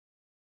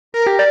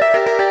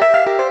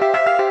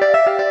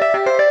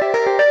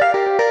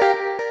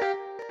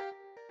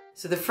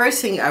So the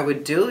first thing I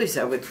would do is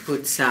I would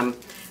put some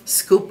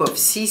scoop of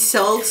sea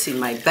salts in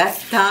my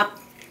bathtub.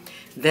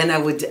 Then I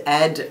would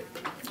add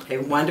a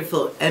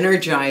wonderful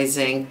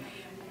energizing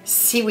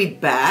seaweed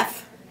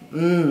bath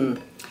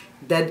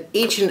that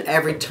each and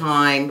every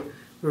time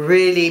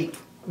really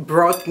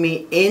brought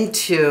me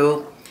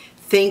into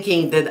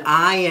thinking that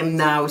I am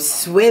now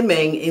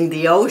swimming in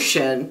the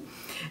ocean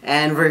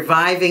and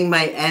reviving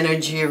my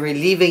energy,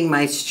 relieving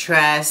my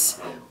stress,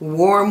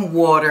 warm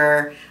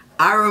water,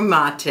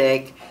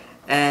 aromatic.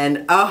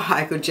 And oh,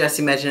 I could just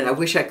imagine, I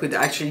wish I could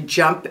actually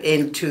jump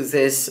into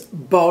this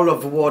bowl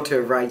of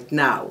water right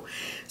now.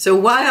 So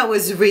while I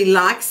was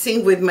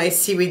relaxing with my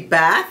seaweed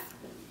bath,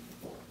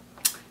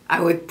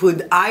 I would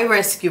put eye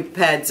rescue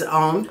pads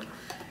on.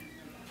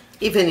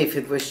 Even if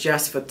it was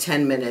just for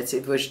 10 minutes,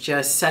 it was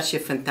just such a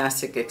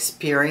fantastic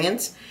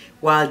experience.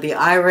 While the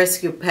eye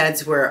rescue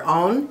pads were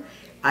on,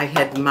 I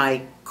had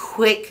my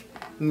quick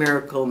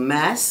miracle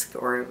mask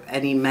or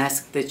any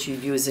mask that you're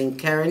using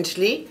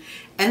currently.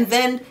 And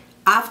then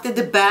after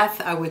the bath,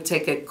 I would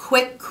take a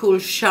quick cool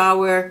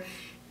shower,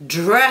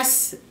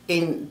 dress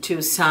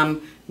into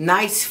some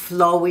nice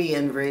flowy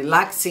and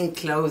relaxing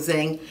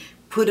clothing,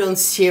 put on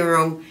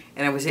serum,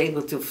 and I was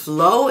able to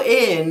flow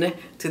in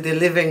to the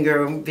living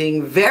room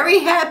being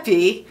very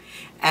happy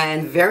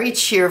and very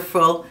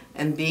cheerful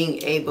and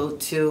being able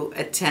to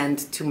attend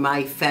to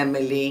my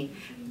family,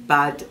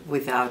 but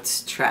without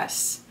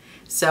stress.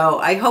 So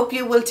I hope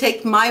you will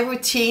take my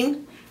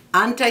routine,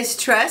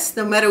 anti-stress,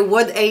 no matter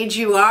what age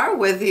you are,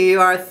 whether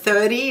you are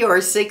 30 or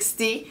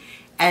 60,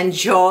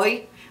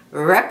 enjoy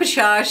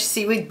Repechage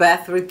seaweed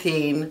bath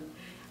routine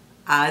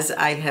as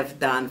I have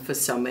done for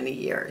so many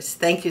years.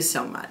 Thank you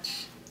so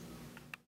much.